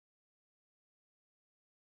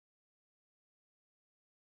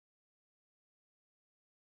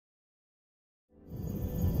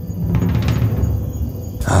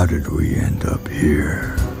did we end up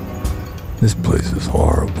here? This place is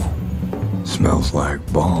horrible. Smells like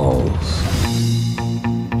balls.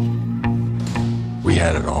 We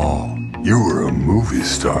had it all. You were a movie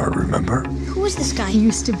star, remember? Who was this guy? He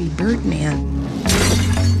used to be Birdman.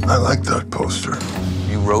 I like that poster.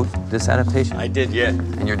 You wrote this adaptation? I did, yeah.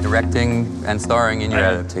 And you're directing and starring in your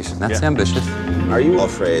adaptation. That's ambitious. Are you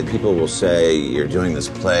afraid people will say you're doing this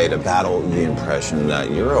play to battle the impression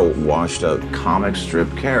that you're a washed-up comic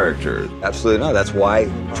strip character? Absolutely not. That's why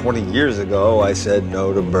 20 years ago I said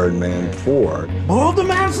no to Birdman 4.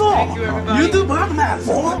 Birdman 4? You do Birdman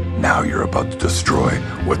 4? Now you're about to destroy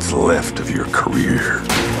what's left of your career.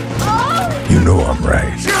 You know I'm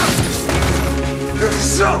right. You're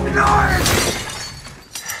so nice!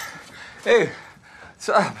 Hey, what's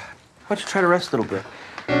up? Why don't you try to rest a little bit?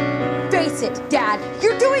 Face it, Dad.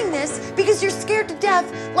 You're doing this because you're scared to death,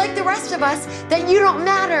 like the rest of us, that you don't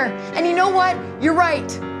matter. And you know what? You're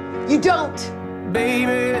right. You don't.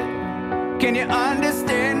 Baby, can you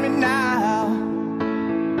understand me now?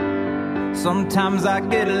 Sometimes I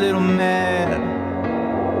get a little mad.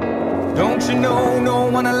 Don't you know no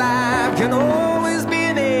one alive can always be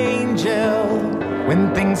an angel?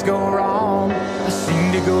 When things go wrong, they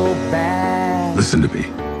seem to go bad. Listen to me.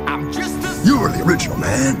 I'm just a You were the original,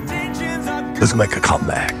 man. Let's make a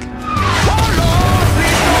comeback.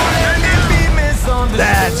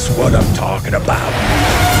 That's what I'm talking about.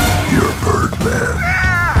 You're Birdman.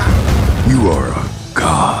 You are a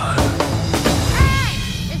god.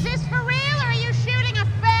 Hey! Is this for real or are you shooting a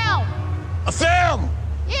film? A film!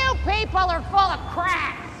 You people are full of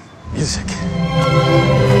crap! Music.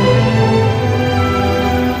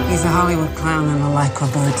 He's a Hollywood clown in a lycra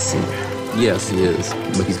bird suit. Yes, he is.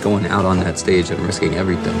 But he's going out on that stage and risking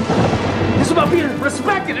everything. It's about being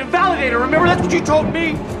respected and validated. Remember, that's what you told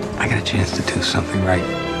me. I got a chance to do something right.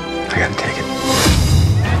 I gotta take it.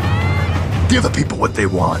 Give the people what they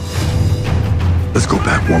want. Let's go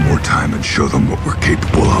back one more time and show them what we're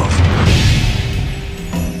capable of.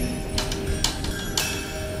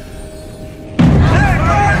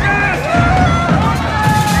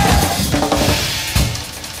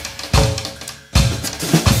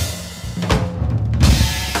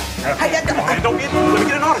 Hey, don't get, let me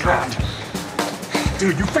get an autograph.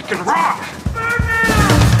 Dude, you freaking rock!